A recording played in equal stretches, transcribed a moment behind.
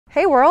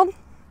Hey world,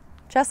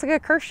 Jessica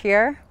Kirsh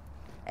here,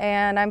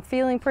 and I'm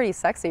feeling pretty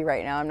sexy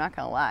right now, I'm not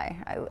gonna lie.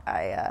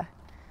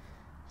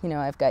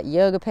 I've got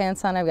yoga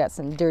pants on, I've got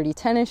some dirty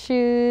tennis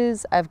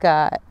shoes, I've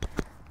got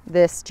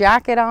this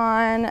jacket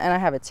on, and I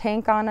have a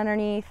tank on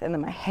underneath, and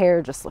then my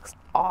hair just looks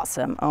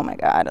awesome. Oh my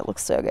God, it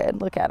looks so good,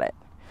 look at it.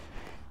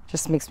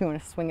 Just makes me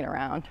want to swing it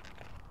around.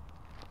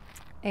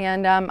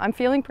 And I'm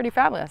feeling pretty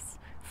fabulous.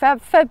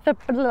 Fabulous.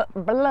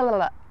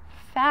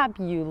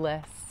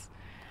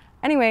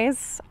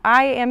 Anyways,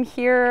 I am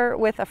here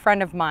with a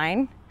friend of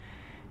mine.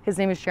 His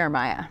name is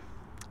Jeremiah.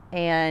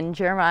 And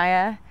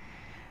Jeremiah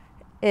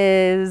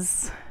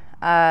is,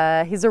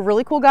 he's a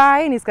really cool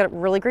guy, and he's got a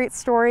really great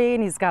story,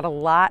 and he's got a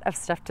lot of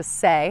stuff to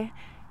say.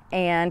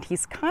 And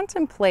he's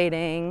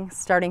contemplating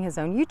starting his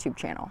own YouTube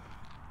channel.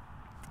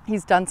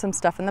 He's done some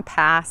stuff in the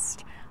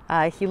past.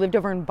 He lived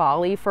over in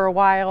Bali for a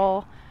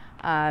while.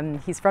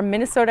 He's from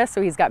Minnesota, so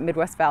he's got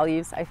Midwest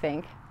values, I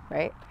think,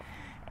 right?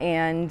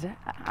 And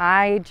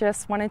I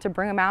just wanted to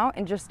bring him out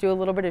and just do a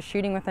little bit of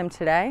shooting with him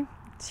today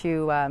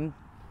to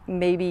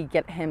maybe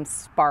get him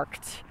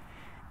sparked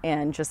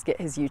and just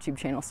get his YouTube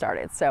channel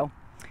started. So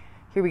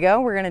here we go.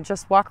 We're gonna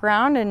just walk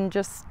around and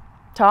just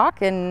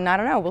talk, and I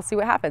don't know, we'll see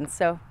what happens.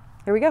 So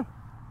here we go.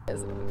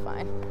 It'll be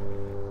fine.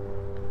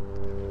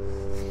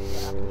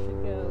 Yeah, we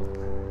should go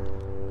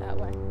that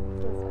way.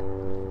 This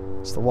way.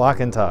 Just a walk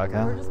and talk,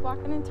 huh? We're just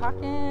walking and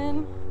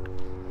talking.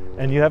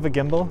 And you have a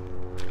gimbal?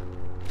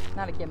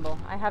 Not a gimbal.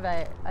 I have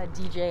a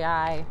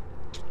DJI.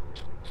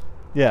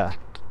 Yeah.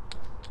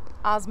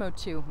 Osmo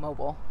 2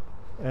 mobile.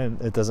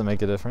 And it doesn't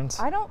make a difference?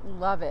 I don't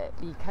love it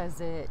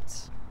because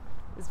it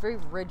is very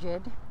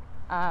rigid.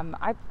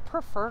 I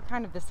prefer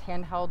kind of this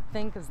handheld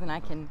thing because then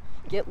I can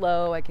get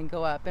low, I can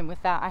go up, and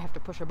with that I have to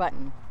push a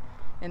button.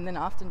 And then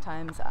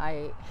oftentimes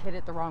I hit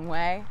it the wrong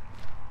way,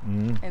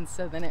 and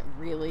so then it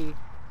really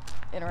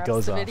interrupts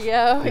Goes the off.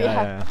 video.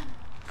 Yeah.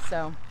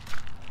 So,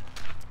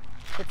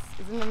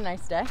 isn't it a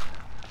nice day?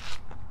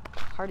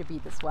 Hard to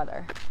beat this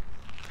weather.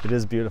 It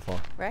is beautiful.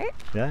 Right?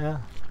 Yeah.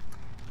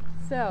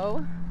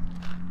 So,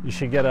 you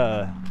should get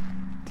do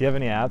you have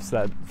any apps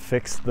that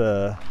fix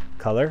the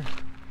color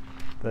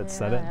that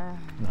set it?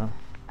 No?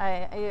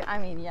 I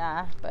mean,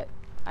 yeah, but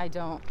I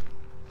don't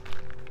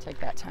take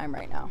that time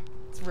right now.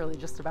 It's really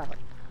just about,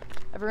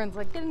 everyone's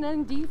like, get an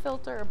ND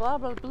filter, blah,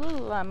 blah,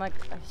 blah. I'm like,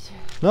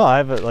 No, I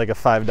have a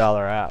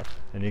 $5 app,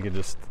 and you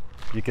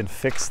can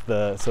fix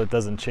so it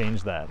doesn't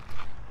change that.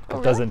 Oh,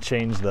 it doesn't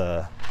change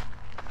the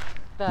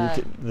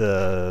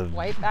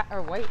white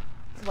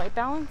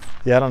balance.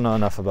 Yeah, I don't know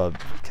enough about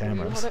Can you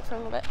cameras. hold it for a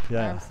little bit? Yeah.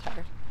 My arm's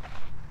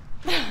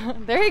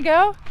tired. There you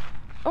go.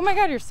 Oh my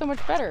God, you're so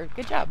much better.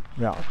 Good job.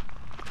 Yeah.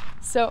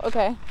 So,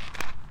 okay.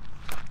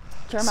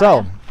 Jeremiah.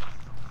 So,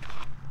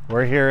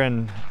 we're here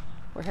in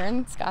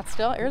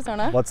Scottsdale,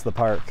 Arizona. what's the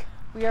park?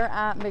 We are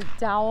at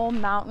McDowell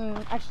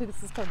Mountain. Actually,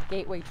 this is called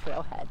Gateway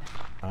Trailhead.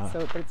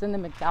 But it's in the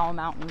McDowell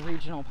Mountain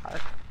Regional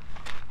Park,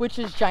 which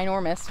is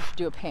ginormous. You should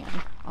do a pan.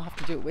 I'll have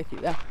to do it with you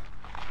though.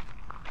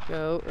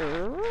 Go.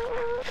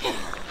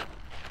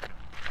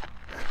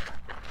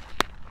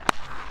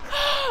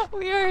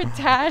 We are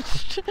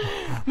attached.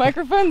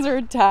 Microphones are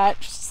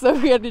attached, so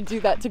we had to do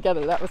that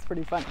together. That was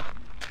pretty funny.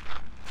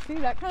 See,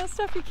 that kind of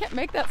stuff, you can't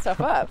make that stuff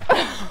up.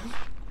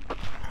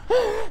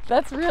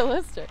 That's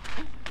realistic.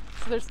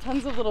 So there's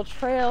tons of little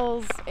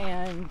trails,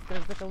 and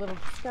there's like a little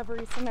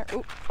discovery center.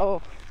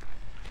 Oh,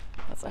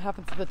 that's what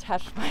happens with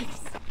attached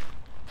mics.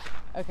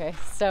 Okay,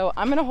 so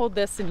I'm gonna hold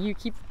this, and you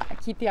keep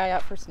the eye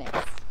out for snakes.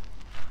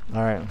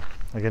 All right,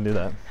 I can do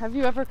that. Have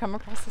you ever come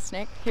across a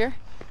snake here?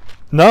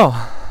 No.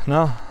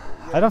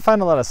 I don't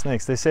find a lot of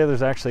snakes. They say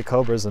there's actually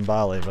cobras in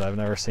Bali, but I've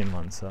never seen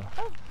one. So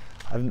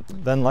I've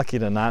been lucky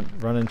to not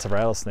run into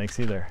rattlesnakes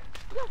either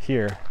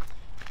here.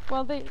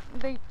 Well, they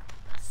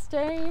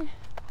stay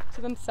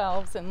to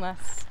themselves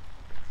unless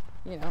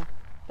they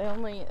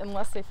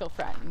feel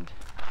threatened.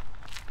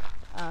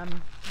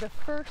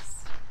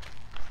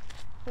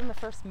 In the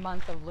first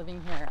month of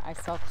living here, I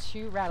saw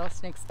 2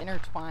 rattlesnakes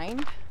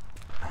intertwined.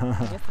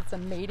 I guess it's a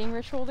mating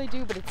ritual they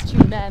do, but it's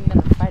 2 men that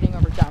are fighting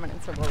over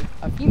dominance over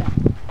a female.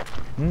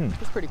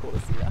 It's pretty cool to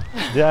see though.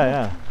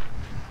 Yeah.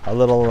 A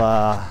little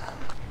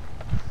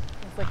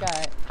It's like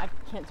I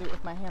can't do it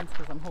with my hands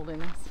because I'm holding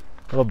this.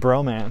 little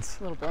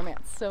bromance. Little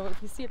bromance. So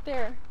if you see it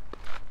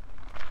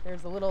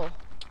there's a little,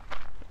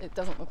 it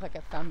doesn't look like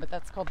a thumb, but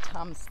that's called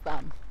Tom's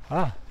thumb.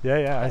 Ah,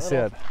 yeah, I see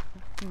it.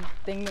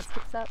 Thing that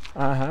sticks up.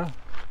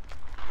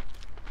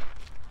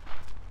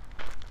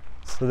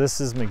 So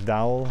this is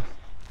McDowell.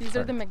 These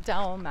are the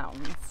McDowell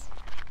Mountains.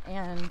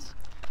 And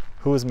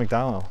Who is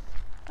McDowell?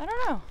 I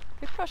don't know.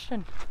 Good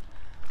question.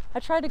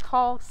 I tried to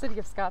call City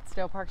of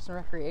Scottsdale Parks and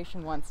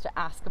Recreation once to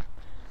ask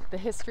the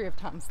history of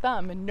Tom's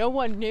thumb, and no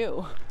one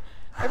knew.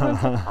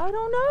 Everyone's like, I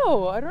don't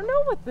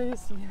know what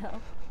this,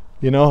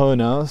 You know who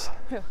knows?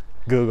 Who?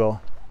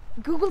 Google.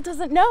 Google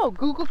doesn't know.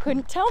 Google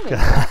couldn't tell me.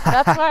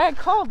 That's why I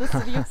called the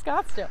City of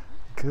Scottsdale.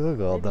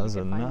 Google Maybe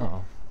doesn't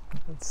know.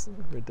 That's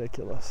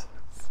ridiculous.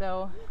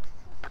 So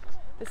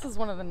this is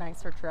one of the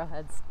nicer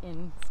trailheads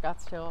in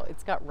Scottsdale.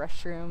 It's got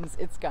restrooms.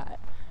 It's got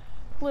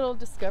little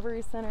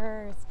discovery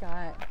center. It's got,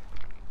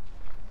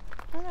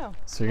 I don't know.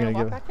 So you're gonna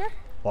walk give. back here?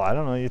 Well, I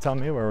don't know. You tell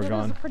me where we're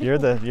going. You're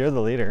the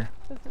leader.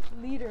 This is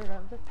the leader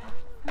of the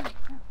pack.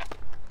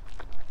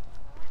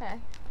 Okay.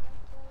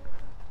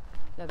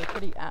 Yeah, they're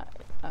pretty.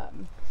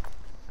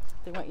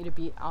 They want you to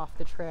be off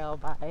the trail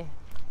by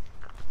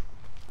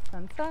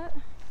sunset.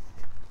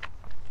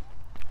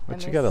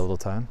 But you got a little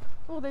time.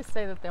 Well, they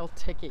say that they'll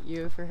ticket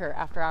you if you're here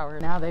after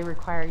hours. Now they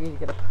require you to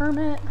get a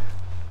permit.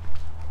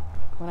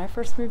 When I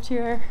first moved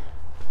here,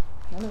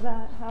 none of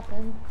that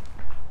happened.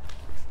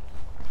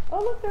 Oh,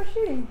 look, they're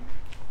shooting.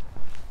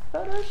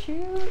 Photo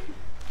shoot.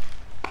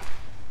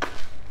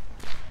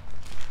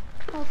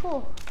 Oh,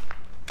 cool.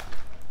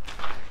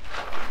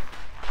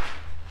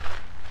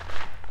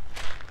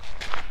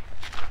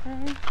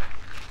 Okay.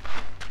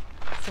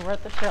 So we're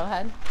at the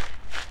trailhead.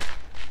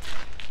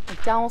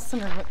 McDowell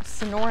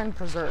Sonoran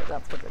Preserve,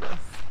 that's what it is.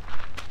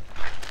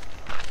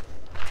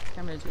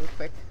 I'm gonna do a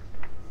quick,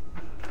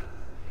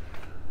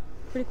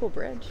 pretty cool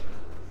bridge.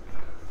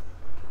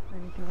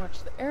 And you can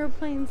watch the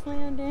airplanes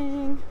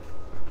landing.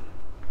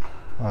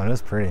 Oh, it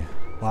is pretty.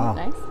 Wow.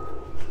 Isn't that nice?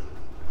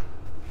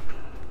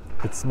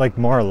 It's like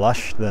more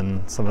lush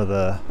than some of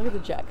the. Look at the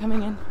jet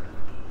coming in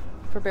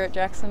for Barrett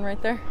Jackson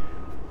right there.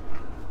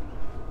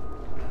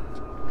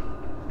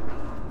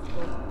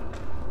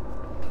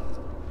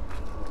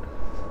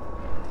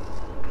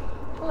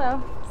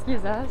 Hello,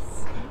 excuse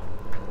us.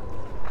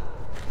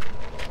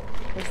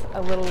 There's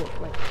a little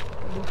like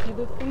loopy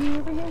loop thingy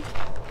over here.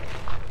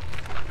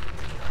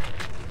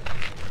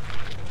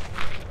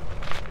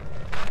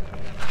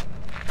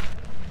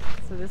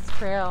 So this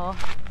trail,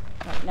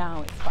 right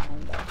now it's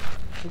fine, but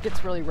it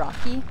gets really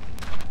rocky.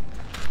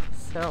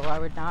 So I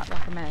would not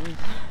recommend,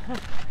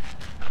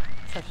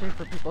 especially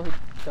for people who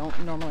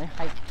don't normally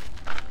hike.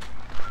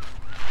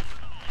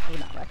 I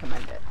would not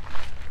recommend it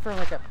for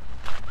like a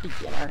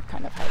beginner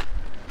kind of hike.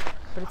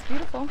 But it's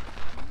beautiful.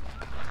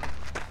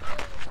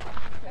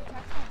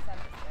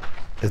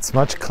 It's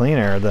much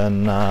cleaner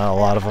than a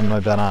lot of them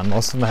I've been on.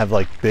 Most of them have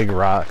like big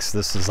rocks.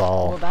 This is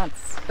all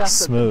that's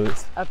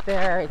smooth. Up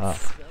there,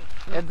 it's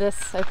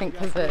this I think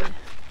because it.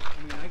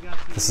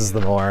 This is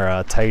the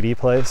more tidy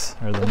place,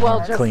 or the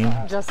more clean.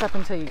 Just up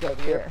until you get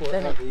here,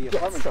 then it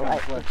gets to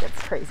like it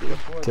gets crazy.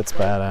 Gets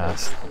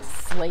badass.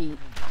 Slate.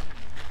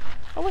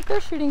 Oh look, they're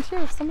shooting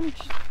too. So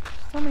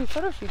many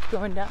photo shoots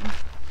going down.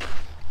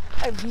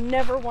 I've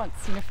never once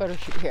seen a photo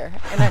shoot here,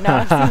 and I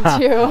know I've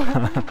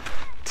seen 2.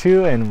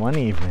 2 in one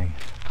evening.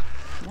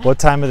 Nice. What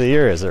time of the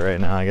year is it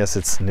right now? I guess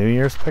it's New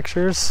Year's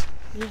pictures?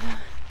 Yeah.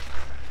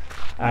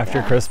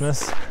 After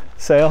Christmas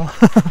sale?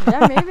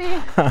 Yeah,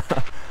 maybe.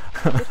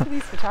 Good for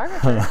these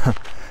photographers.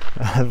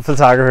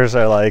 Photographers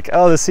are like,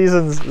 oh, the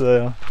season's... It's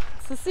the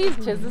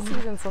season, the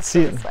season's so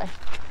this way.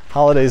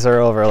 Holidays are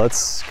over.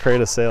 Let's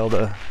create a sale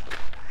to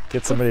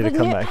get somebody to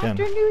come back in.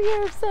 After New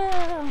Year's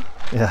sale.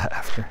 Yeah,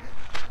 after.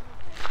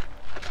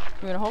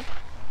 You want to hold?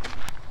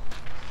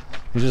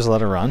 You just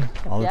let it run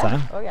all the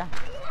time? Oh yeah.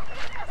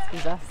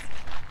 Excuse us.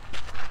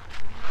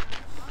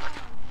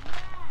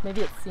 Maybe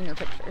it's senior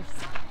pictures.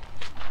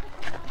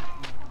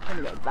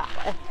 I'm gonna go that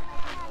way.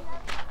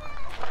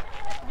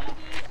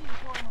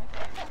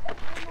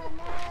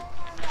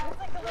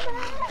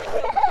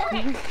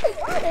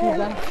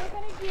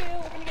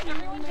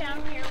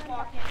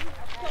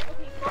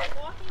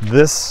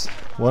 This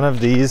one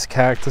of these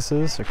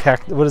cactuses, or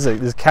what is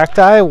it? Is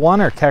cacti one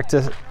or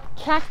cactus?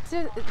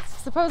 Cactus,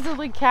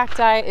 supposedly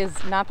cacti is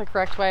not the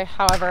correct way.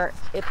 However,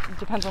 it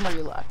depends on where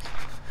you look.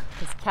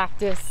 Because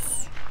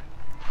cactus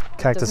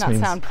does not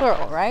sound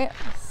plural, right?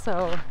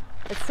 So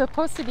it's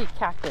supposed to be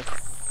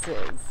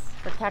cactuses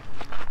or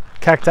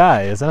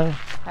cacti, isn't it?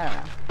 I don't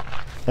know.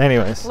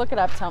 Anyways, look it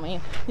up. Tell me.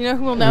 You know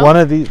who will know? One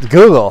of these.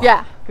 Google.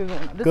 Yeah, Google.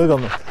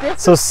 Google.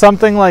 So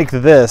something like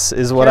this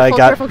is what I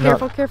got.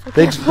 Careful.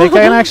 They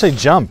can actually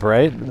jump,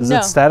 right? Is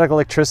it static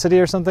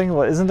electricity or something?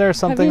 What, isn't there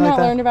something like that? Have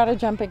you not learned about a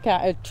jumping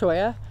cat at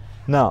Choya?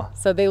 No.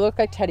 So they look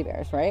like teddy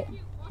bears, right?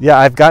 Yeah,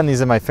 I've gotten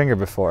these in my finger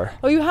before.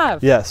 Oh, you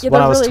have? Yes,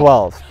 when I was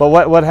 12. But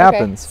what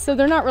happens? So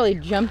they're not really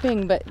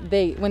jumping, but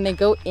when they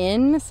go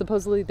in,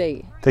 supposedly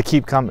they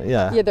keep coming.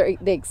 Yeah. Yeah,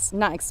 they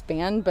not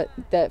expand, but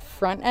the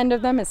front end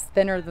of them is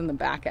thinner than the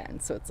back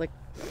end, so it's like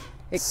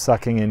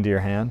sucking into your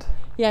hand.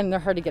 Yeah, and they're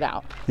hard to get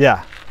out.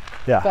 Yeah.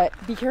 Yeah. But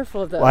be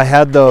careful of those. Well, I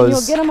had those. And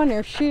you'll get them on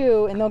your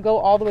shoe, and they'll go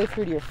all the way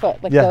through to your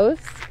foot, like those.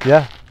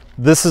 Yeah.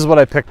 This is what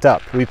I picked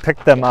up. We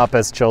picked them up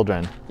as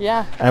children.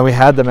 Yeah. And we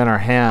had them in our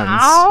hands.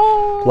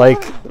 Ow!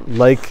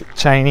 Like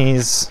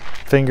Chinese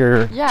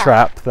finger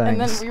trap things.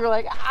 And then we were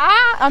like,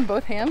 on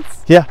both hands.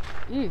 Yeah.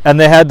 Ew. And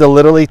they had to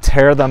literally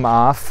tear them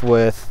off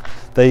with,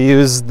 they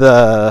used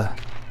the...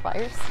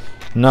 Pliers?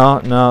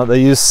 No,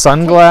 they used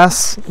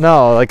sunglass.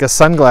 No, like a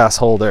sunglass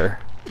holder.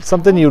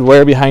 Something you'd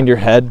wear behind your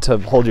head to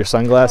hold your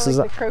sunglasses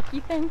up. Like the croaky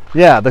thing?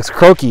 Yeah, the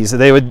croakies.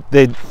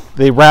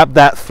 They wrapped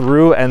that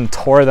through and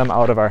tore them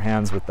out of our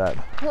hands with that.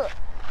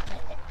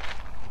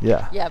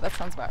 Yeah. Yeah, that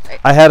sounds about right.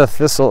 I had a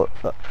thistle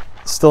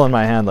still in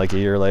my hand like a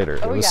year later.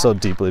 It was so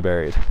deeply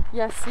buried.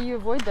 Yeah, so you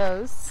avoid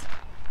those.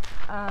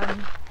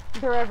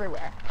 They're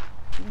everywhere.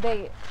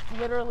 they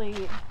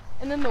literally,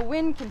 and then the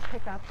wind can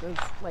pick up those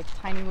like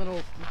tiny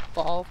little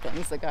ball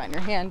things that got in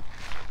your hand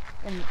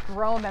and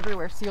throw them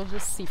everywhere. So you'll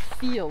just see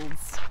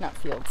fields, not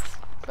fields,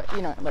 but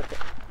you know, like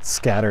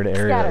scattered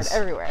areas.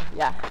 Scattered everywhere,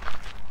 yeah.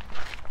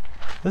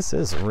 This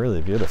is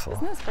really beautiful.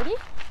 Isn't this pretty?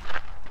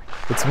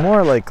 It's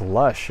more like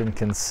lush and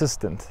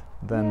consistent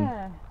than.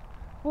 Yeah.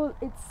 Well,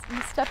 it's,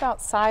 you step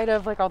outside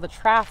of like all the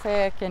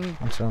traffic and.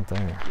 Watch out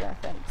there. Yeah,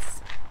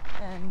 thanks.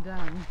 And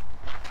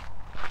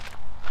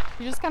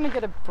you just kind of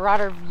get a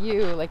broader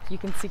view. Like you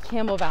can see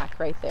Camelback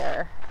right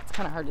there. It's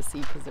kind of hard to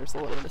see because there's a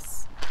little bit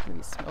of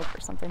maybe smoke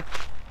or something.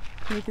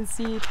 And you can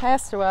see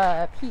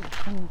Pastoa Peak,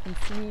 and you can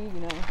see,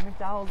 you know,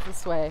 McDowell's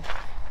this way.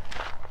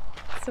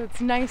 So it's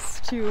nice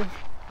to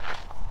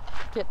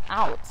get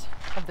out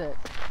of the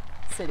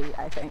city,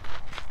 I think.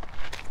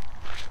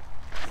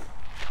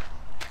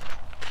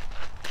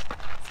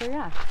 So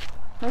yeah,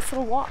 nice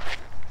little walk.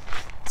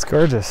 It's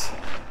gorgeous.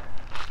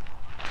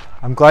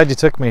 I'm glad you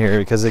took me here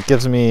because it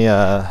gives me,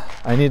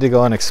 I need to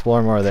go and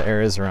explore more of the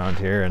areas around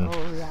here and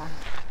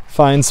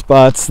find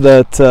spots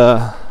that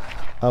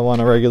I want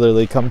to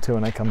regularly come to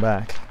when I come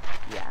back.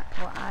 Yeah,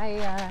 well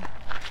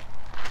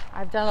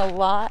I've done a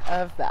lot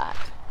of that.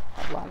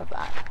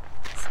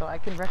 So I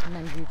can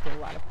recommend you to a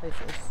lot of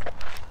places.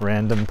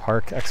 Random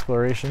park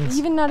explorations?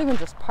 Even not even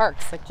just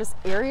parks, like just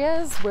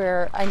areas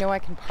where I know I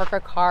can park a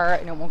car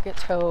and it won't get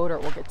towed or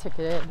it won't get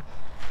ticketed.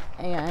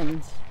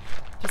 And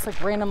just like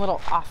random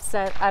little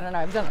offset. I don't know,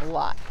 I've done a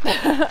lot.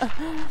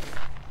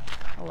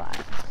 A lot.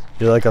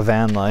 You're like a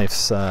van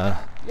life's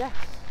yeah,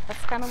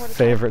 that's kind of what it's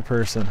favorite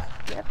person.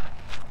 Yep.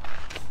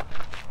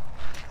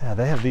 Yeah,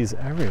 they have these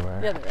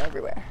everywhere. Yeah, they're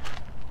everywhere.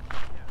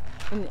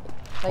 And,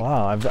 like,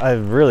 wow, I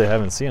really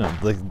haven't seen them.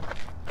 Like,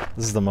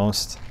 this is the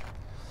most.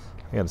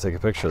 I gotta take a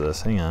picture of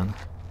this. Hang on.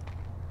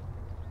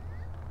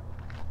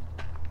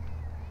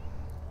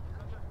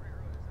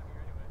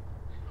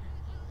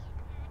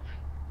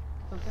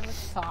 Look, they look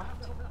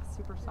soft,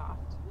 super soft.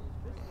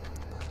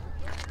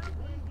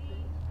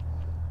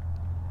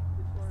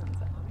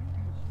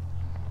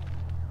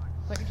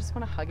 Like you just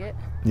want to hug it.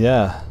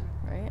 Yeah.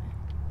 Right?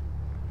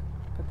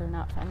 But they're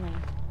not friendly.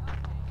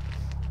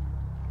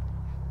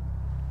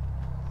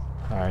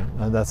 All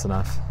right, that's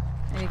enough.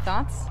 Any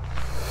thoughts?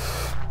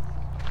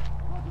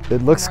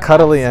 It looks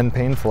cuddly and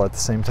painful at the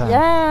same time.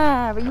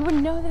 Yeah, but you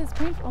wouldn't know that it's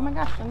painful. Oh my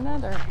gosh,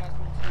 another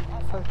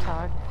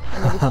photog.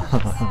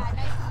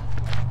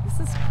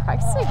 This is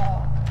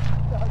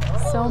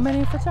pricey. So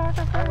many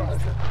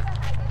photographers.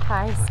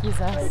 Hi,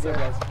 excuse us.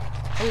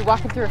 Are you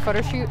walking through a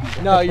photo shoot?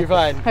 No, you're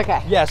fine.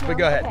 Okay. Yes, but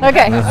go ahead.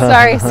 Okay,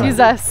 sorry, excuse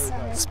us.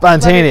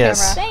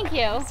 Spontaneous. Thank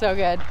you. So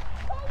good.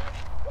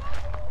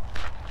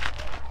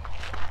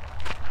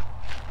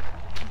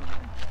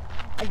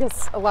 I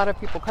guess a lot of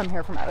people come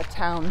here from out of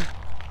town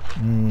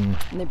and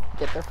they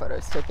get their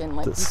photos taken.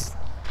 Like,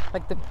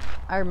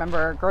 I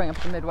remember growing up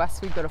in the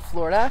Midwest, we'd go to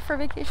Florida for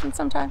vacation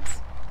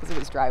sometimes because it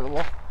was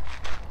drivable.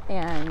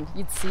 And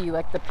you'd see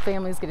like the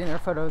families getting their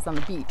photos on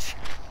the beach.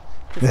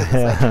 It was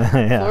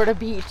like Florida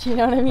beach, you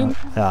know what I mean?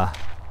 Yeah.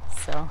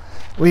 So.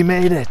 We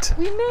made it.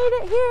 We made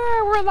it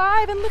here. We're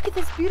alive and look at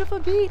this beautiful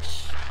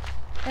beach.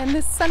 And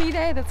this sunny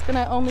day that's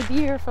gonna only be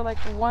here for like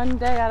one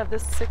day out of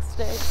this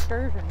 6-day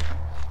excursion.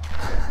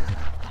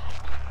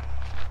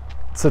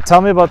 So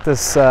tell me about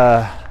this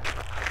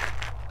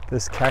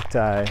this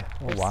cacti.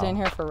 We're staying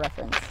here for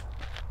reference.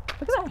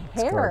 Look at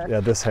that hair. Yeah,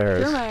 this hair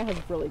is. Jeremiah has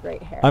really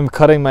great hair. I'm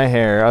cutting my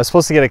hair. I was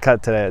supposed to get it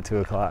cut today at 2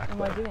 o'clock. And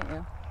why didn't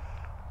you?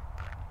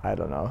 I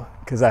don't know,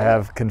 because I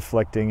have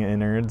conflicting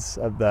innards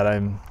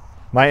that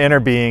my inner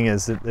being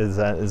is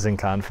in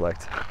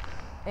conflict.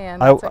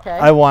 And that's okay.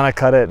 I want to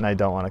cut it and I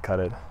don't want to cut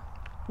it.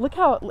 Look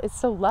how it's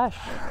so lush.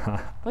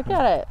 Look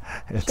at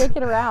it. Shake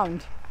it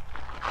around.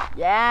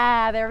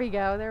 Yeah, there we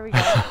go. There we go.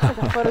 It's like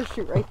a photo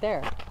shoot right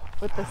there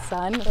with the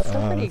sun. It's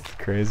so pretty. It's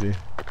crazy.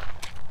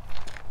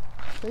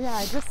 So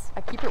yeah,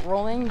 I keep it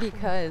rolling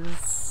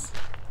because,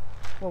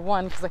 well,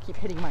 one, because I keep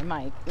hitting my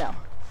mic. No.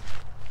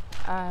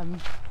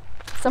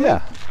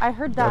 I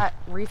heard that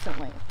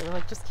recently. They were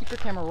like, just keep your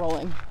camera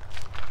rolling.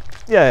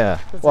 Yeah.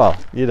 Well,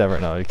 you never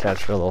know. You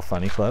catch a little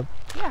funny clip.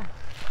 Yeah.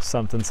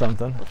 Something.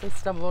 If they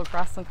stumble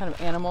across some kind of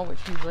animal, which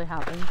usually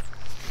happens.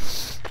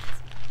 It's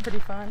pretty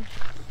fun.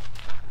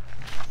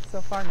 So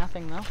far,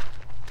 nothing though.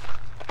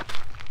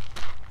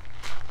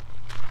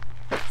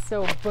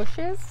 So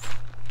bushes,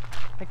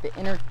 like the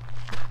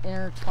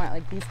intertwine,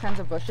 like these kinds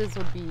of bushes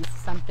would be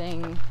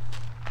something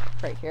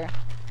right here.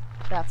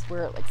 That's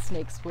where like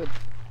snakes would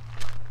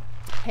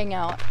hang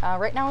out.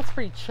 Right now it's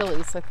pretty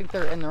chilly, so I think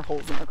they're in their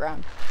holes in the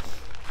ground.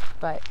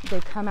 But they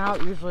come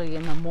out usually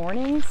in the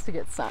mornings to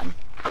get sun.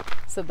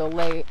 So they'll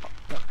lay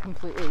like,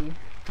 completely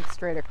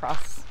straight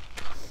across.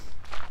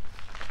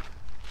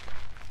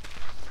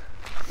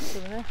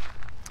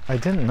 I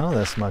didn't know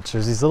this much.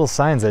 There's these little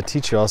signs that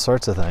teach you all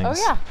sorts of things. Oh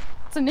yeah,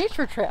 it's a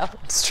nature trail.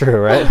 It's true,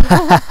 right?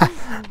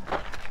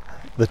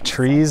 The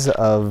trees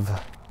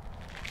of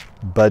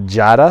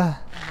Bajada.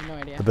 I have no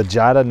idea. The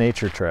Bajada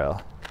Nature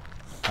Trail.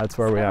 That's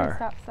where we are.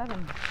 Stop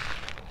 7.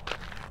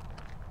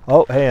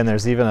 Oh, hey, and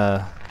there's even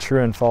a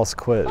true and false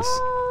quiz.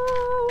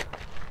 Oh.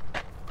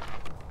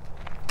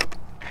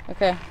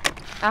 Okay,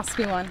 ask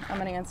me one. I'm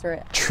gonna answer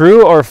it.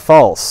 True or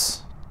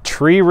false?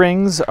 Tree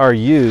rings are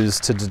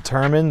used to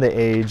determine the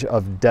age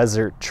of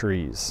desert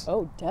trees.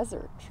 Oh,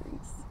 desert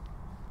trees.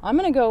 I'm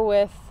gonna go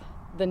with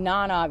the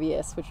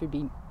non-obvious, which would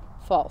be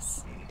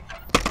false.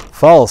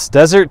 False.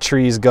 Desert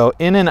trees go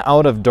in and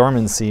out of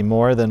dormancy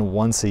more than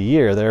once a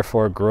year.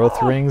 Therefore,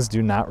 growth rings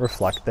do not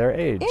reflect their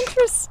age.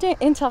 Interesting.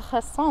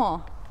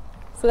 Intéressant.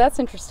 So that's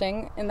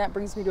interesting, and that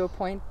brings me to a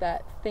point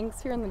that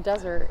things here in the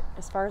desert,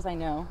 as far as I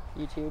know,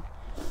 YouTube,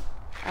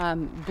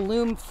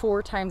 bloom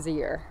 4 times a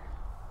year.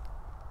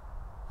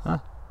 Huh?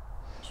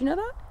 Did you know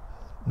that?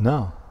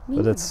 No,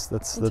 but that's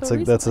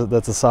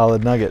a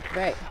solid nugget.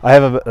 Right. I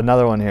have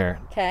another one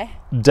here. Okay.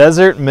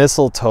 Desert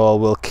mistletoe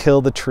will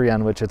kill the tree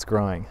on which it's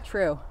growing.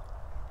 True.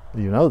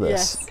 You know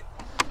this. Yes.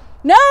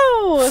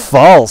 No!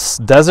 False.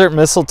 Desert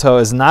mistletoe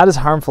is not as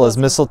harmful as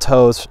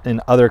mistletoes in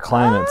other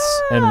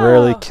climates and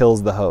rarely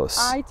kills the host.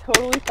 I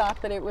totally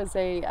thought that it was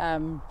a,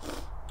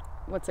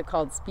 what's it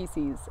called,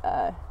 species,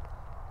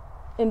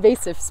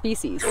 invasive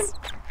species.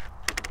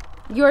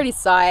 You already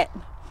saw it.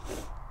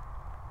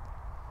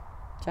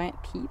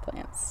 Giant pea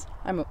plants.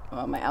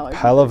 My allergies.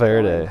 Palo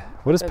Verde.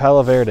 What is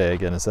Palo Verde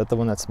again? Is that the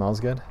one that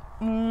smells good?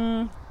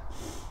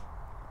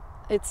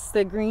 It's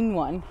the green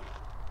one.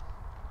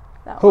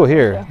 Oh,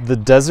 here. The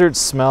desert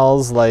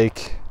smells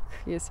like...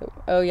 Creosote.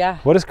 Oh, yeah.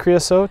 What is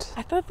creosote?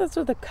 I thought that's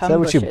what the cum Is that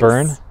what you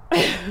burn?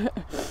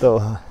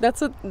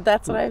 That's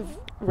what I've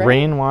read.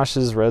 Rain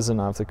washes resin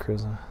off the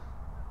creosote.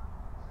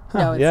 Huh,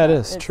 No, yeah, it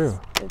is. True.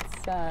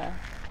 It's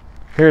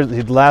Here,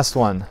 the last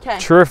one. 'Kay.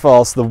 True or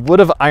false? The wood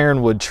of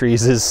ironwood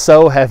trees is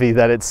so heavy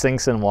that it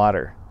sinks in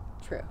water.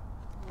 True.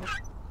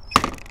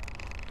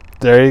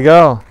 There you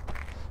go.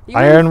 You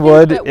would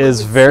Ironwood think that wood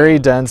is would very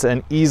sink, dense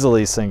and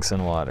easily sinks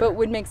in water. but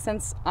would make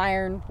sense.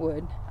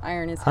 Ironwood.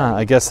 Iron is Huh,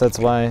 heavy. I guess that's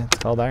why it's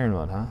called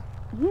ironwood, huh?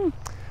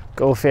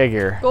 Go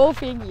figure. Go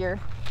figure.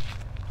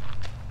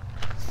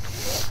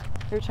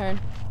 Your turn.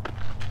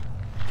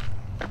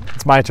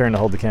 It's my turn to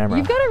hold the camera.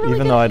 You've got a really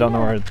even good though I don't know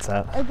camera. where it's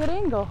at. A good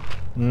angle.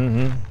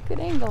 Mm-hmm. Good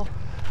angle.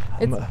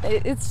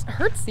 It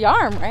hurts the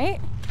arm,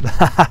 right?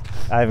 I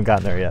haven't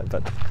gotten there yet,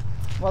 but...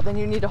 Well, then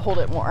you need to hold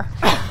it more.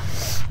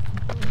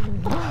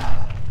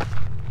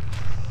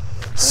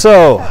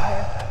 So...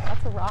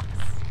 Lots of rocks.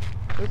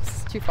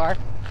 Oops, too far.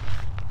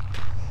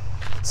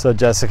 So,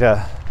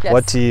 Jessica, Yes.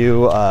 what do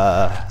you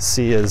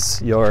see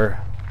as your...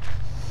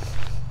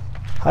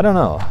 I don't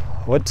know.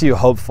 What do you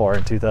hope for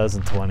in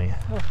 2020?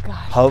 Oh,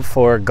 gosh. Hope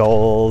for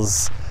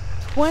goals,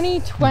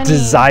 2020.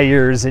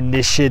 desires,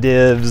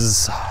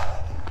 initiatives.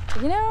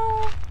 You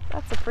know,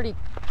 that's a pretty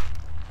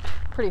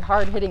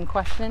hard-hitting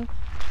question.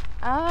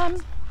 I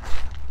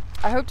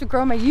hope to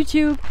grow my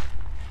YouTube.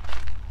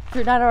 If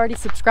you're not already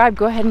subscribed,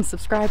 go ahead and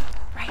subscribe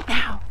right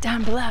now,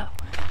 down below.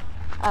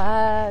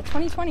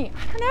 2020,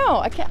 I don't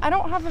know. I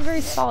don't have a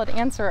very solid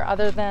answer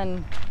other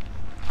than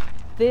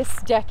this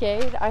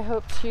decade. I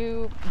hope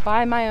to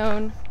buy my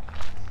own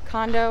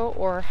condo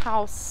or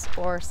house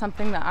or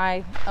something that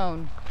I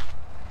own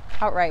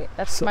outright.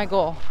 That's my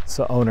goal.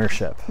 So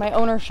ownership. My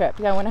ownership.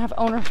 Yeah, I want to have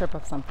ownership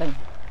of something.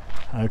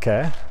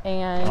 Okay.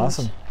 And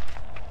awesome.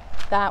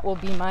 That will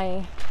be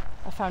my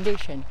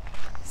foundation,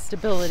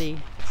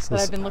 stability that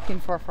I've been looking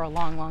for a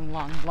long. Oh, he's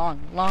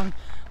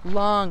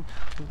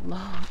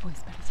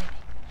meditating.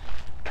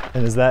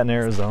 And is that in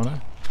Arizona?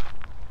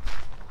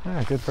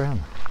 Yeah, good for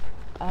him.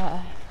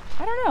 I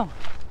don't know.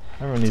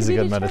 Everyone needs a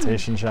good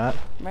meditation shot.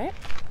 Right?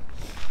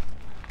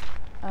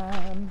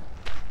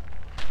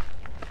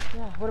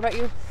 Yeah, what about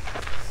you?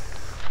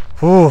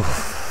 Ooh,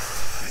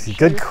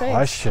 good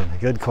question.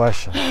 Good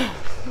question.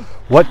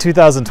 What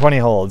 2020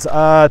 holds?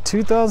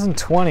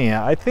 2020,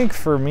 I think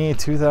for me,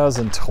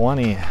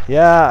 2020,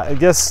 yeah, I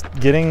guess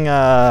getting,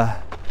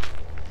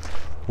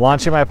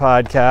 launching my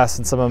podcast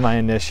and some of my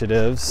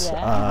initiatives,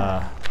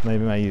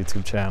 maybe my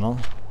YouTube channel.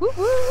 Whoop,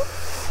 whoop.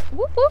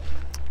 Whoop, whoop.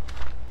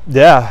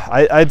 Yeah,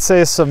 I'd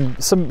say some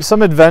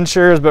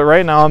adventures, but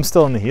right now I'm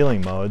still in the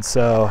healing mode.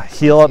 So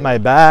heal up my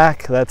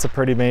back, that's a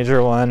pretty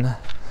major one.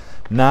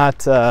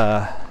 Not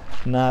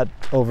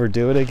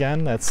overdo it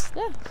again. That's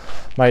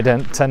my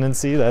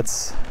tendency.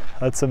 That's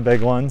some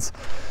big ones.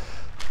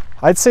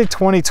 I'd say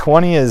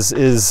 2020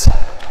 is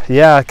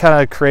kind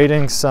of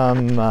creating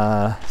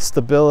some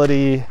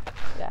stability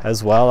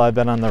as well. I've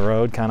been on the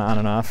road kind of on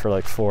and off for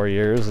like 4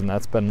 years, and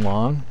that's been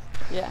long.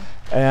 Yeah.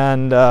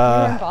 And you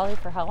were in Bali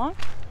for how long?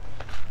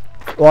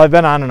 Well, I've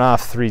been on and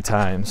off 3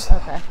 times.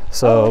 Okay.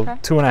 So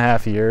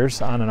 2.5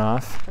 years on and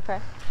off. Okay.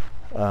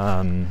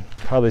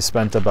 Probably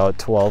spent about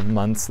 12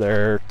 months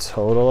there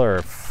total,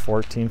 or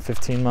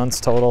 15 months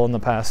total in the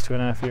past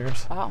 2.5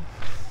 years. Wow.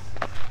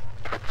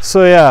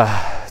 So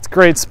yeah, it's a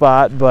great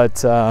spot,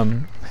 but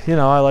you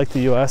know, I like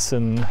the US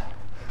and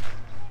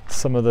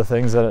some of the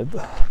things that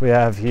we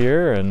have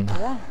here, and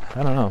I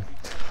don't know.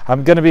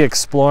 I'm going to be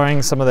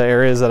exploring some of the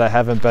areas that I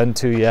haven't been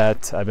to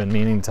yet. I've been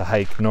meaning to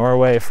hike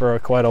Norway for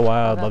quite a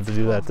while. I'd love to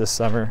do that this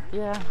summer.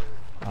 Yeah.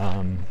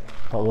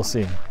 But we'll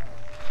see.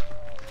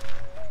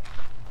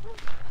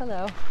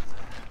 Hello.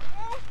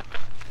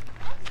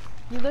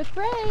 You look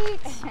great.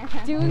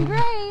 Doing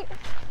great.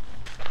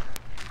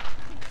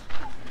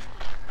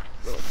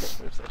 Little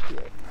pictures are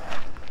cute.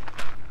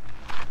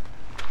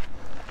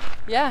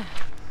 Yeah,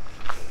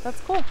 that's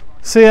cool.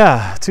 So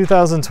yeah,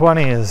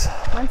 2020 is...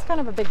 Mine's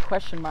kind of a big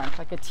question mark,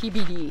 like a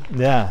TBD.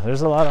 Yeah,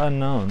 there's a lot of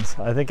unknowns.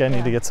 I think I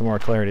need to get some more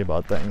clarity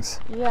about things.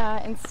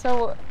 Yeah, and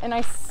so, and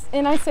I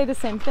say the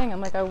same thing.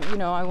 I'm like, I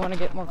want to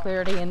get more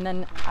clarity, and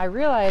then I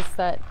realize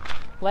that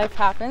life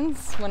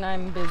happens when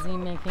I'm busy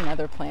making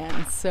other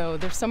plans. So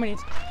there's so many...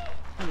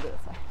 Let me go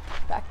this way.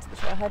 Back to the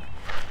trailhead.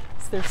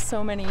 So there's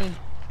so many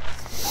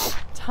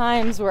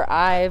times where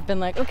I've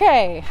been like,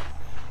 okay,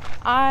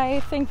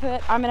 I think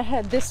that I'm going to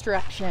head this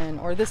direction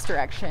or this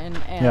direction,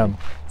 and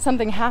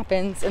something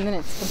happens, and then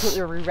it's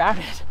completely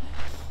rerouted.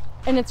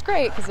 And it's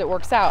great because it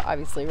works out,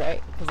 obviously,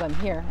 right? Because I'm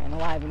here and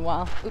alive and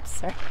well. Oops,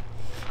 sorry.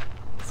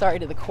 Sorry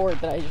to the cord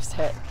that I just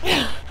hit.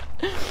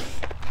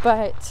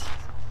 But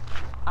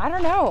I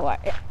don't know.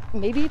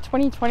 Maybe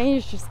 2020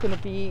 is just going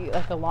to be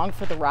like along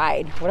for the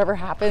ride. Whatever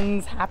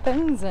happens,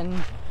 happens.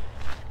 And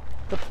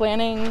the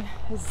planning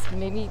is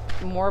maybe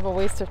more of a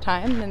waste of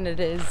time than it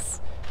is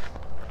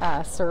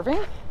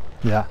serving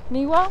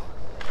me well.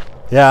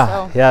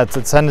 Yeah, it's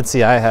a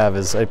tendency I have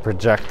is I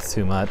project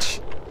too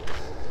much.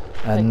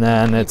 And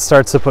then it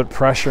starts to put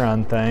pressure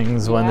on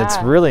things when it's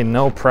really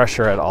no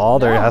pressure at all.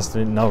 There has to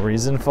be no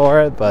reason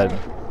for it, but...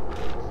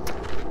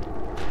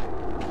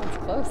 That's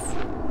close.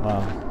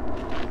 Wow.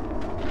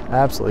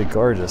 Absolutely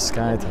gorgeous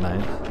sky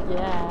tonight.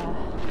 Yeah.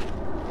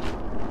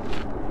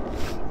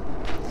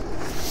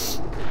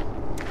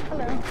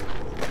 Hello.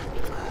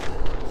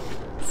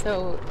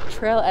 So,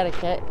 trail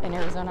etiquette in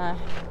Arizona,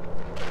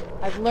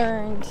 I've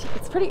learned,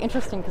 it's pretty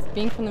interesting because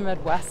being from the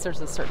Midwest,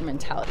 there's a certain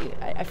mentality.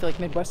 I feel like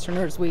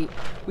Midwesterners, we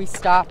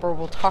stop or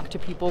we'll talk to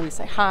people, we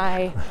say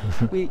hi,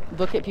 we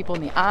look at people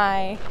in the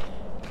eye.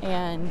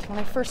 And when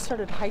I first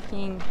started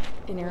hiking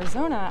in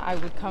Arizona, I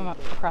would come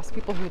across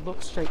people who would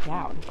look straight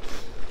down.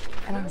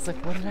 And I was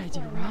like, what did I do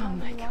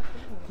wrong? Like,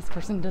 this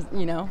person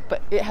doesn't,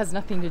 but it has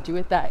nothing to do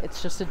with that.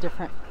 It's just a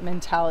different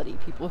mentality.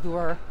 People who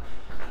are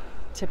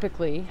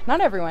typically, not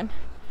everyone,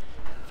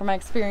 from my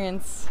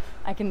experience,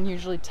 I can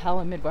usually tell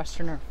a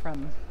Midwesterner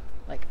from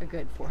like a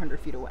good 400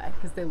 feet away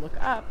because they look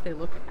up, they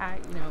look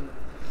at,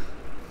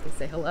 they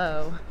say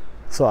hello.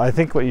 So I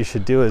think what you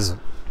should do is,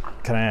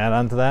 can I add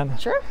on to that?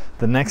 Sure.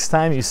 The next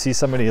time you see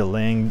somebody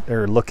laying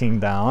or looking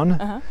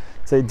down,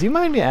 say, do you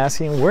mind me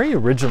asking, where are you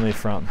originally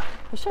from?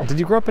 Sure. Did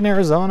you grow up in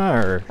Arizona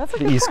or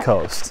the East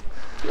Coast?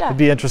 Yeah. It'd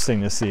be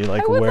interesting to see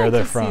where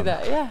they're from. See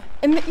that, yeah.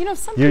 And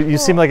some people, you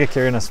seem like a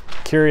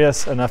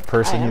curious enough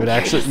person. You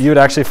would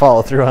actually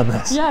follow through on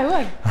this. Yeah, I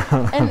would.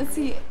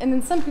 and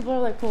then some people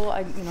are like, well,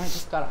 I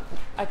just got off.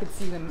 I could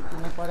see them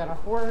like, well, I got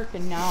off work,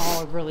 and now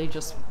I really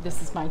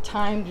this is my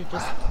time to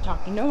just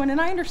talk to no one,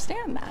 and I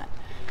understand that.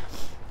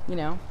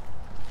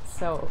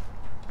 So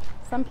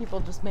some people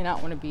just may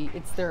not want to be.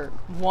 It's their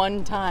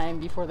one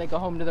time before they go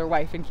home to their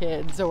wife and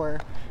kids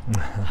or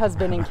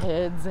husband and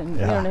kids, and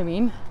you know what I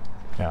mean?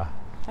 Yeah.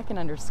 I can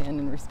understand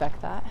and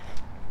respect that.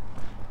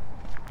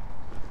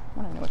 I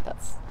want to know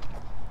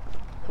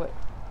what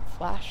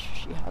flash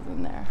she has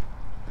in there.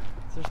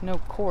 There's no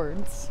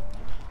cords.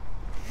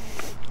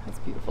 That's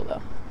beautiful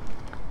though.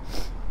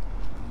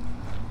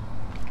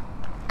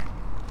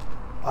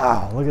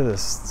 Wow, look at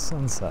this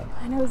sunset.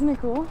 I know, isn't it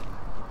cool?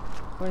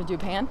 Want to do a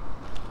pan?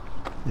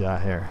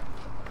 Yeah, here.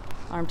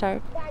 Arm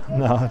tired?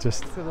 No,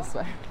 just... Let's go this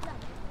way.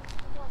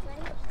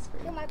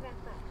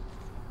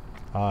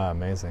 Ah,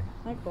 amazing.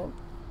 Isn't that cool?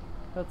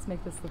 Let's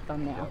make this the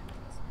thumbnail.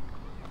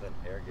 Let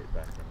air get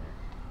back in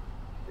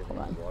there. Hold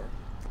on. Water.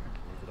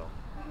 Use it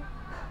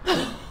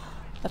all.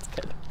 That's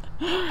good.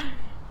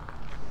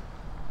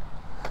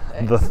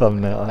 The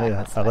thumbnail,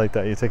 yeah. I like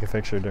that. You take a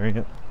picture during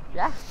it.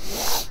 Yeah.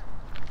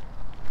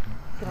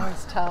 You can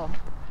always tell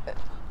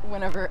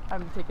whenever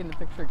I'm taking the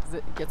picture because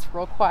it gets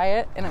real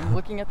quiet and I'm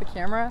looking at the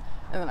camera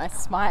and then I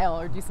smile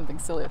or do something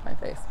silly with my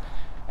face.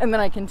 And then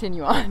I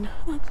continue on.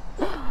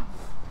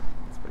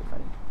 It's pretty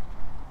funny.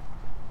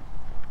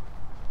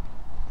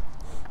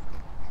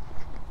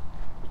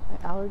 My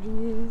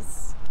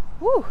allergies.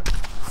 Woo!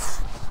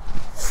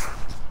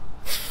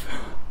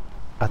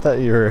 I thought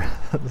you were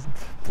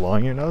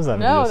blowing your nose on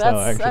me. No,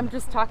 I'm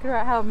just talking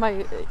about how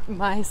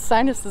my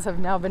sinuses have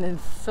now been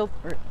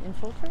infiltrated.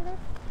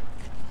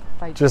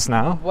 Just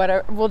now?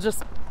 Whatever. We'll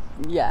just,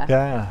 yeah.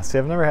 Yeah. See,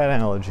 I've never had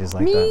allergies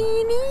like that.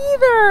 Me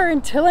neither,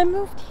 until I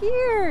moved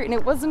here. And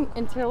it wasn't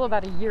until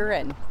about a year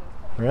in.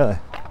 Really?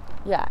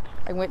 Yeah.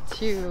 I went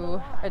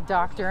to a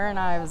doctor and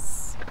I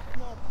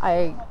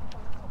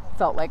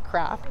felt like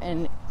crap.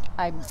 And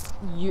I'm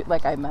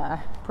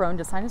prone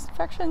to sinus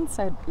infections.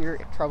 I had ear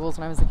troubles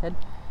when I was a kid.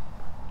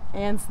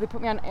 And so they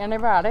put me on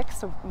antibiotics,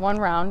 so 1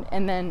 round.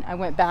 And then I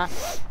went back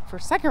for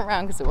a second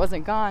round because it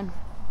wasn't gone.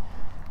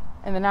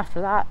 And then after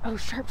that,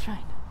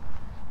 Sharpshine.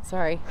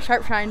 Sorry,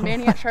 Sharpshine,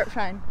 Manny at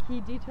Sharpshine. He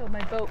detailed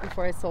my boat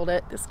before I sold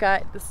it. This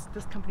guy, this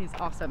company's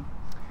awesome.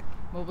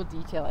 Mobile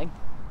detailing.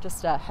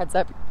 Just a heads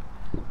up.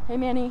 Hey,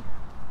 Manny.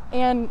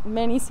 And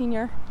Manny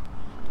Sr.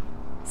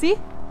 See?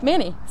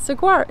 Manny.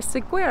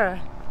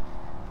 Seguera.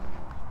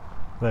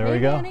 There Hey, we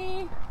go.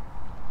 Manny.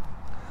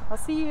 I'll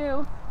see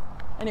you.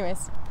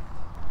 Anyways.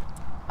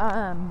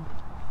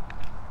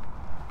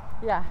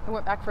 Yeah, I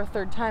went back for a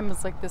third time. It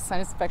was like, this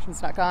sinus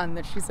infection's not gone.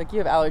 Then she's like, you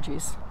have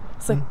allergies.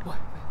 It's like, what?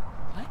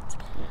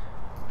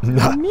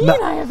 Not, What do you mean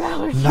I have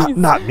allergies?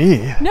 not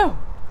me. No.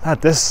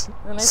 Not this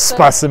And I said,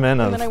 specimen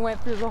of. And then I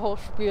went through the whole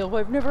spiel. Well,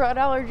 I've never had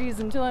allergies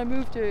until I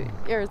moved to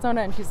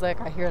Arizona. And she's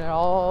like, I hear that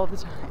all the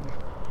time.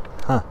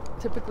 Huh.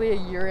 Typically a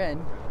year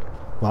in.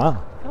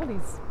 Wow. All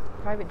these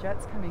private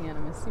jets coming in,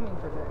 I'm assuming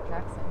for Derek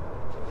Jackson.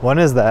 When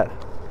is that?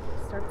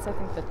 Starts, I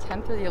think, the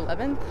 10th or the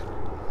 11th.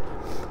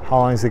 How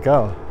long does it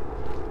go?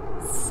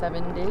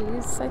 7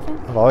 days, I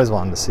think. I've always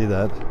wanted to see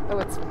that. Oh,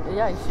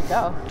 yeah, you should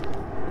go.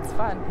 It's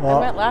fun. Well,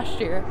 I went last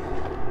year.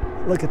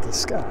 Look at the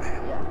sky.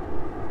 Yeah.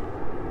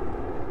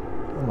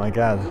 Oh my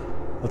God.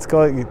 Let's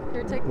go Here,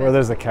 take where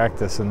this. there's a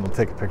cactus and we'll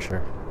take a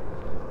picture.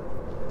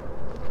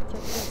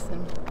 Take this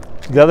and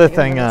The other take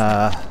thing,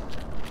 another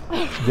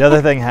the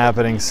other thing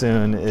happening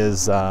soon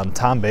is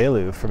Tom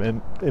Bailou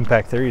from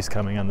Impact Theory is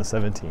coming on the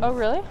 17th. Oh,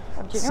 really?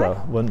 Of January?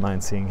 So wouldn't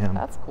mind seeing him.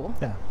 That's cool.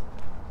 Yeah.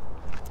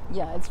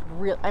 Yeah, it's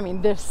real. I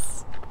mean,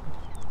 this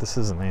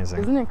is amazing.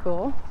 isn't it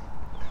cool?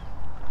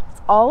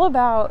 It's all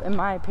about, in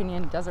my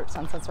opinion, desert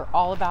sunsets are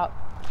all about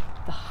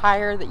the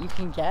higher that you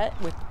can get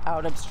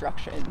without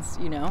obstructions.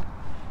 You know.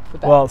 The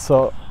better, Well,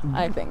 so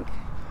I think.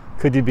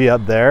 could you be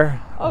up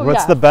there? Oh,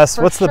 what's yeah, the best?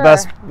 for What's sure. the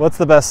best? What's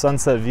the best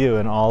sunset view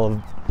in all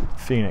of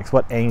Phoenix?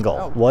 What angle?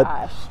 Oh what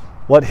gosh.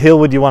 What hill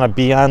would you want to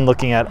be on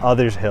looking at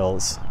other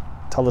hills?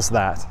 Tell us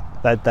that.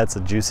 That's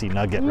a juicy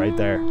nugget right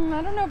there.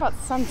 I don't know about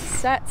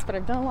sunsets, but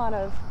I've done a lot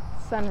of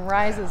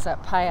sunrises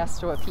at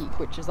Piastoa Peak,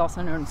 which is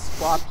also known as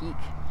Squaw Peak.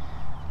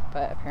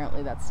 But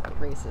apparently that's a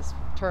racist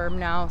term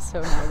now, so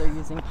now they're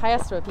using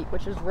Piastoa Peak,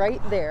 which is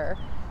right there.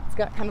 It's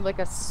got kind of like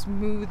a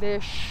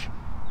smoothish,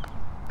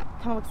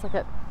 kind of looks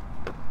like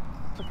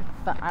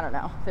I don't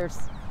know. There's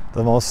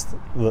The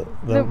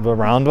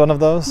round one of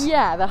those?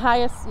 the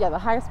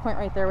highest point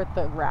right there with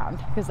the round,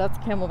 because that's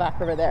Camelback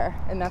over there,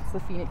 and that's the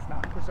Phoenix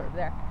Mountain Preserve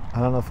there. I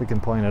don't know if we can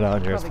point it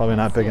out here. It's probably Probably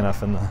not can't big see it.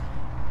 enough in the.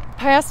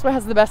 Piastoa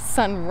has the best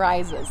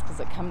sunrises because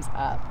it comes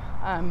up.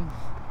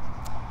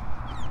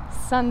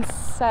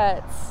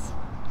 Sunsets.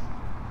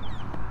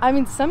 I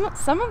mean, some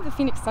of the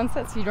Phoenix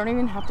sunsets you don't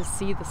even have to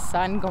see the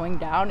sun going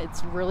down.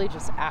 It's really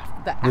just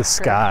after The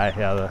sky,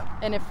 yeah.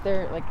 And if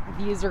they're like,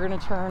 these are going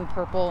to turn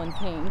purple and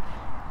pink,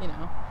 you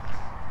know,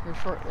 here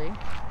shortly.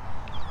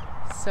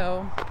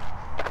 So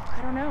I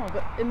don't know,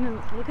 but and then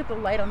look at the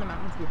light on the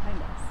mountains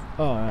behind us.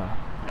 Oh yeah.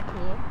 Isn't that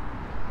cool?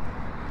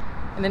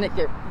 And then it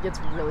gets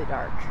really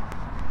dark.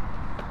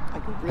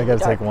 Like really I gotta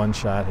dark. take one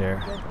shot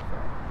here. Yeah, go for it.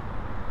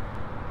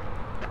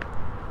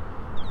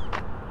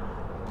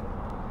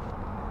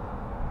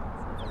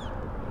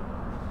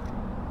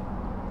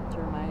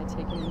 Jeremiah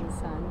taking in the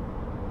sun.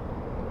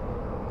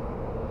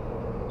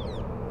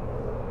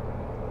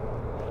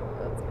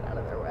 Let's get out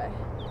of their way.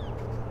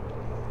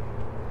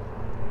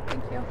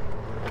 Thank you.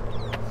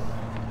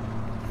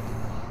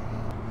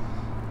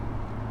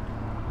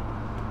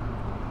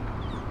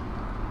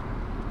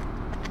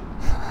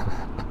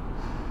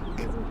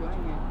 He's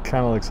enjoying it.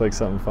 Kind of looks like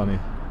something funny.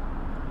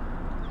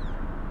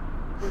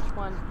 Which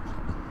one?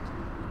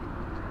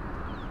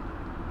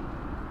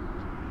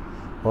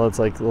 Well, it's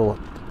like little.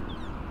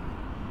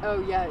 Oh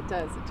yeah, it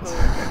does. It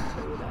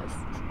totally does.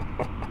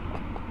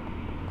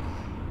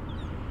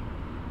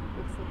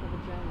 Looks like a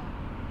vagina.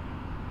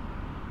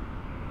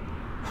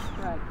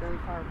 Right, very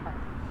far apart.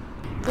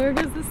 There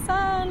goes the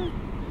sun.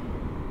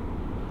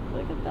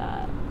 Look at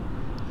that.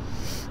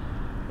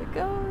 It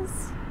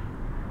goes.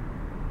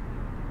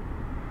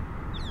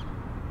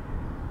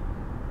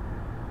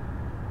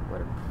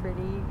 What a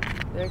pretty.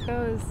 There it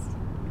goes.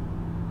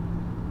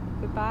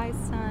 Goodbye,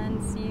 sun.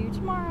 See you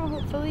tomorrow,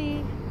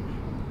 hopefully.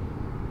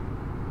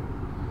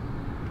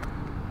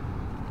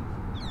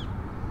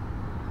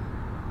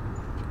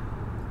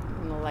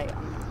 And the light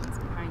on the mountains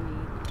behind me.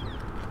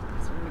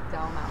 These are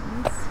McDowell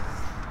Mountains.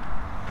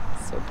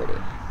 So pretty.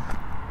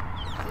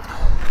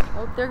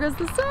 Oh, there goes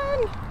the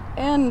sun.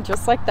 And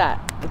just like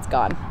that, it's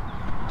gone.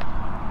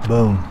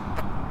 Boom.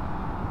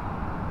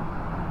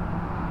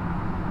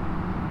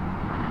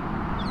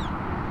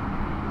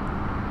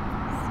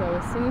 So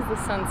as soon as the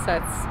sun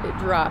sets, it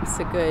drops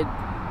a good,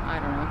 I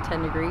don't know,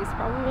 10 degrees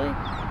probably.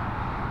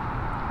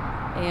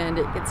 And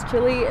it gets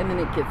chilly and then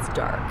it gets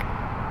dark.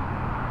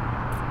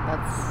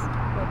 That's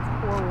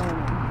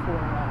forewarning for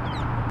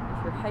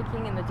if you're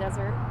hiking in the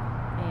desert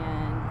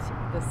and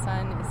the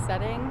sun is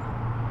setting,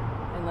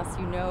 unless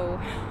you know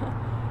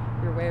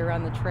your way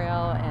around the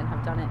trail and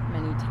have done it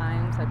many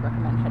times, I'd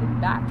recommend heading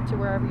back to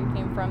wherever you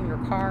came from, your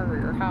car or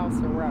your house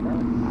or wherever,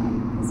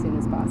 as soon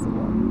as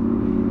possible.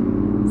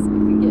 So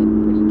it can get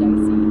pretty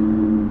dicey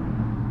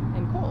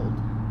and cold,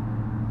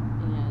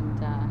 and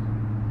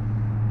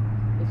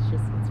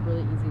it's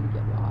really easy to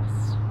get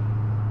lost.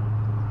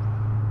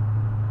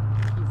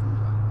 He's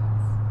enjoying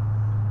this.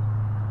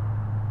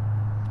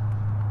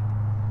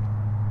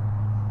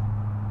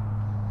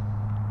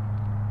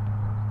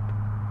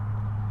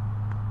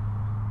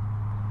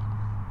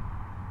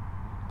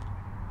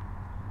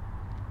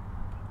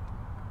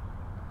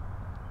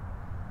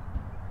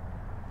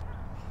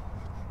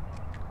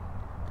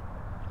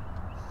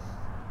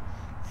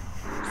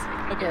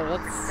 Okay,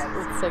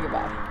 let's say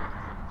goodbye.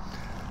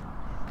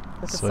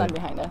 With the sun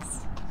behind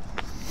us.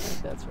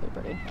 That's really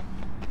pretty.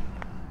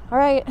 All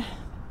right.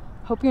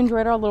 Hope you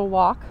enjoyed our little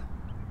walk.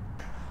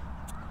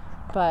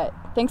 But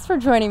thanks for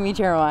joining me,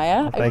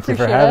 Jeremiah. Well, thank you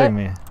for having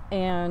me.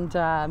 And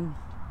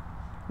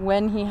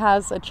when he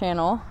has a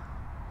channel,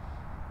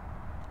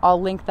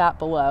 I'll link that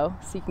below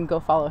so you can go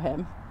follow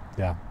him.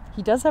 Yeah.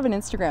 He does have an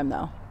Instagram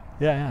though.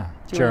 Yeah.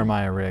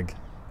 Jeremiah Rygh.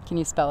 Can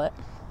you spell it?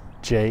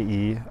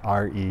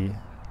 JeremiahRygh.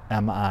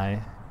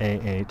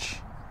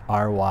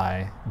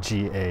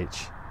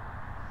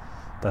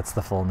 That's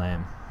the full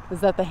name. Is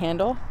that the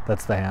handle?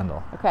 That's the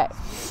handle. Okay,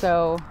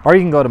 so... Or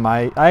you can go to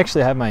I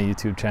actually have my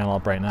YouTube channel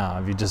up right now.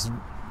 If you just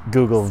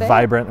Google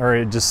Vybrant,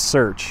 or just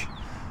search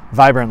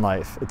Vybrant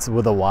Life. It's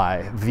with a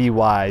Y.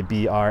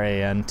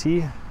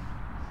 VYBRANT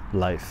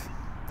Life.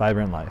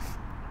 Vybrant Life.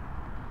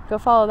 Go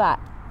follow that.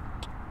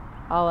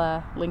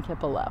 I'll link it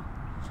below.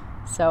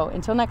 So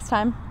until next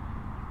time,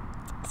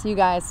 see you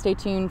guys. Stay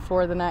tuned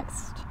for the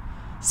next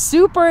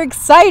super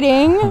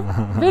exciting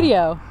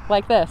video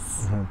like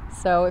this.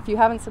 So if you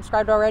haven't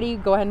subscribed already,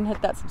 go ahead and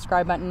hit that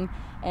subscribe button,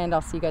 and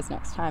I'll see you guys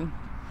next time.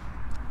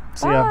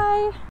 See ya. Bye.